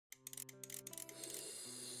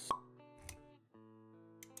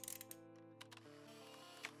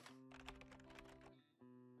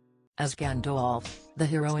As Gandalf, the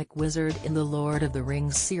heroic wizard in the Lord of the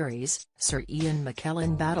Rings series, Sir Ian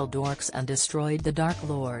McKellen battled orcs and destroyed the Dark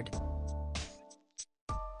Lord.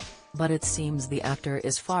 But it seems the actor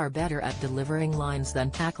is far better at delivering lines than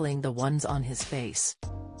tackling the ones on his face.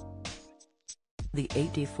 The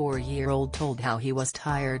 84-year-old told how he was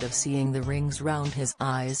tired of seeing the rings round his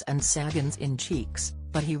eyes and saggins in cheeks,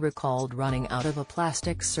 but he recalled running out of a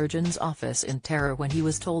plastic surgeon's office in terror when he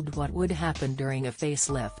was told what would happen during a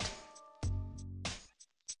facelift.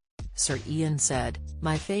 Sir Ian said,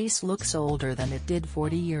 "My face looks older than it did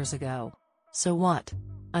 40 years ago. So what?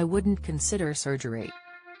 I wouldn't consider surgery.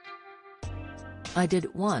 I did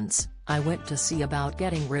it once. I went to see about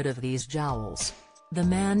getting rid of these jowls." The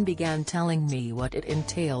man began telling me what it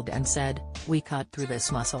entailed and said, "We cut through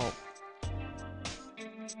this muscle.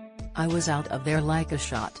 I was out of there like a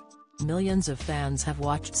shot." Millions of fans have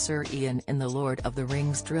watched Sir Ian in the Lord of the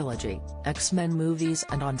Rings trilogy, X-Men movies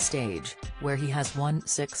and on stage, where he has won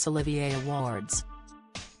 6 Olivier Awards.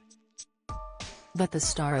 But the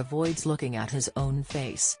star avoids looking at his own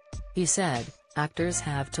face. He said, "Actors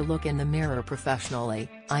have to look in the mirror professionally,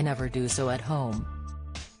 I never do so at home.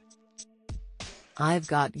 I've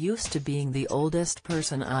got used to being the oldest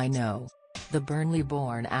person I know." The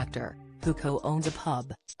Burnley-born actor, who co-owns a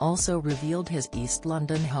pub, also revealed his East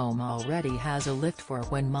London home already has a lift for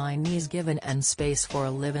when my knee's given and space for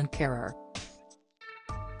a live-in carer.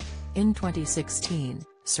 In 2016,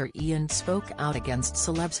 Sir Ian spoke out against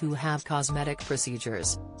celebs who have cosmetic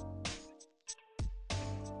procedures.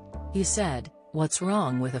 He said, "What's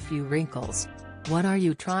wrong with a few wrinkles? What are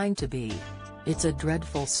you trying to be? It's a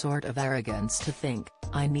dreadful sort of arrogance to think,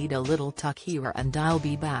 I need a little tuck here and I'll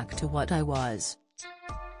be back to what I was.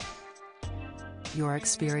 Your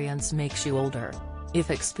experience makes you older.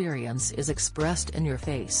 If experience is expressed in your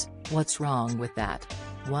face, what's wrong with that?"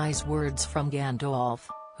 Wise words from Gandalf,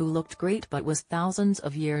 who looked great but was thousands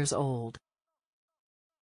of years old.